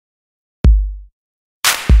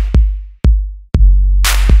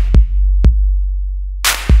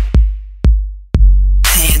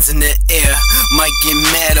in the air, might get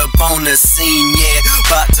mad up on the scene, yeah.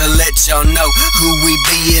 About to let y'all know who we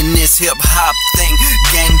be in this hip-hop thing.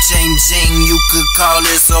 Game changing, you could call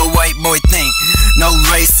this a white boy thing. No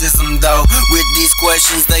racism though, with these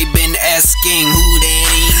questions they been asking.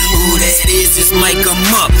 Who that is, it's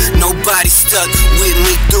MikeAmok. Nobody stuck with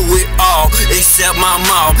me through it all, except my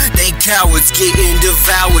mom. They cowards getting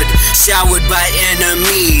devoured, showered by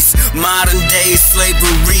enemies. Modern day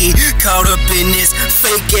slavery, caught up in this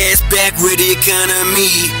fake ass backward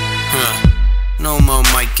economy. No more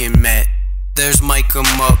MikeNMatt, there's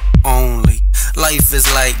MikeAmok only. Life is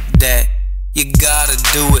like that, you gotta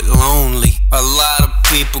do it lonely. A lot of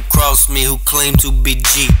people cross me who claim to be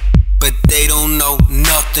G, but they don't know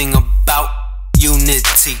nothing about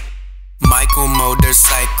unity. Michael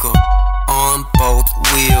motorcycle on both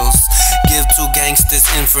wheels, give two gangsters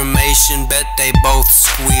information, bet they both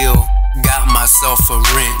squeal. Got myself a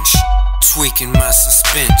wrench, tweaking my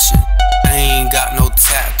suspension. I ain't got no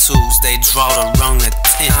tattoos, they draw the wrong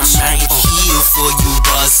attention. I'm right here for you,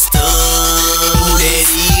 buster. Who that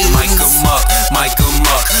is? MikeAmok,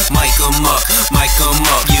 MikeAmok, MikeAmok,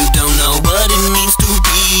 MikeAmok. You don't know what it means to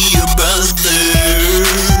be a brother.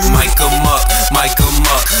 MikeAmok,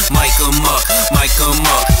 MikeAmok, MikeAmok,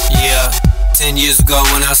 MikeAmok. Yeah, 10 years ago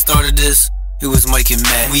when I started this, it was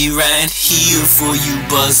MikeNMatt. We right here for you,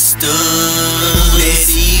 buster. Who that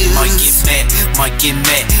is? MikeNMatt,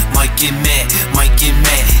 MikeNMatt, MikeNMatt,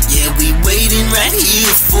 MikeNMatt. Yeah, we waiting right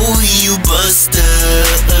here for you, buster.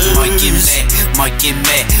 MikeNMatt,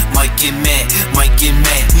 MikeNMatt, MikeNMatt,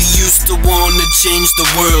 MikeNMatt. We used to wanna change the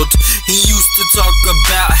world. He used to talk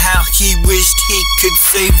about how he wished he could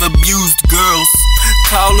save abused girls,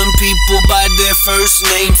 calling people by their first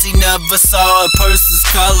names. He never saw a person's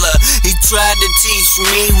color. He tried to teach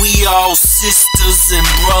me we all sisters and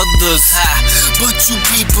brothers, but you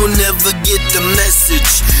people never get the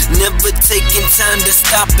message. Never taking time to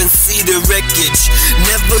stop and see the wreckage.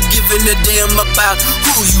 Never giving a damn about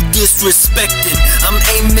who you disrespecting. I'm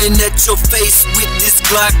aiming at your face with this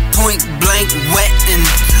Glock point blank wetting.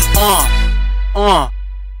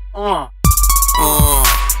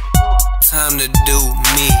 Time to do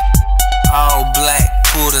me. All black,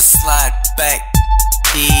 pull the slide back.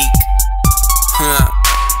 Eek.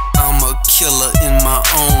 I'm a killer in my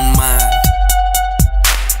own mind.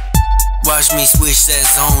 Watch me switch that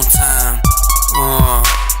zone time.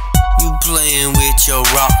 You playing with your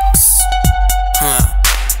rocks.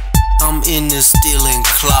 I'm in the stealing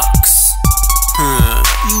clocks.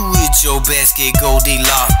 You with your basket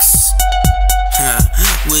Goldilocks.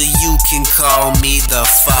 Well, you can call me the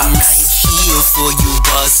fox. I'm right here for you,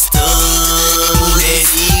 buster. Who that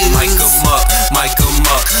is? MikeAmok,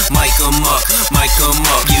 MikeAmok, MikeAmok,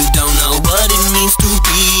 MikeAmok. You don't know what it means to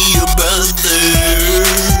be a brother.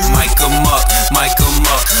 MikeAmok,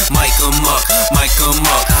 MikeAmok, MikeAmok,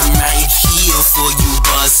 MikeAmok. I'm right here for you,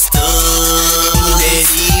 buster. Who that is?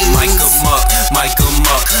 MikeAmok,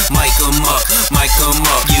 MikeAmok, MikeAmok,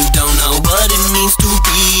 MikeAmok. You don't know what it means to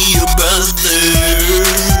be a brother.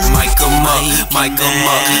 MikeAmok,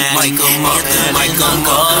 MikeAmok, MikeAmok,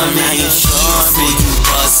 MikeAmok. I'm right here for you,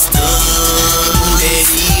 buster. Who that is?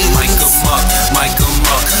 MikeAmok,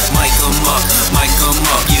 MikeAmok, MikeAmok,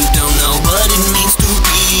 MikeAmok. You don't know what it means to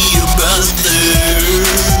be a brother.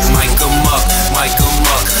 MikeAmok,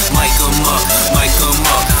 MikeAmok, MikeAmok,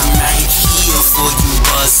 MikeAmok. I'm right here for you,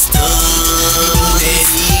 buster. Who that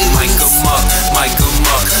is? MikeAmok,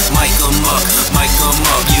 MikeAmok, MikeAmok,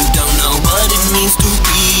 MikeAmok. You don't know what it means to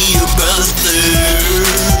be a brother.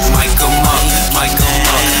 MikeAmok,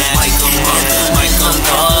 MikeAmok, MikeAmok,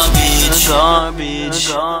 MikeAmok. Garbage, garbage,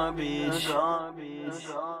 garbage, garbage,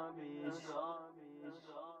 garbage.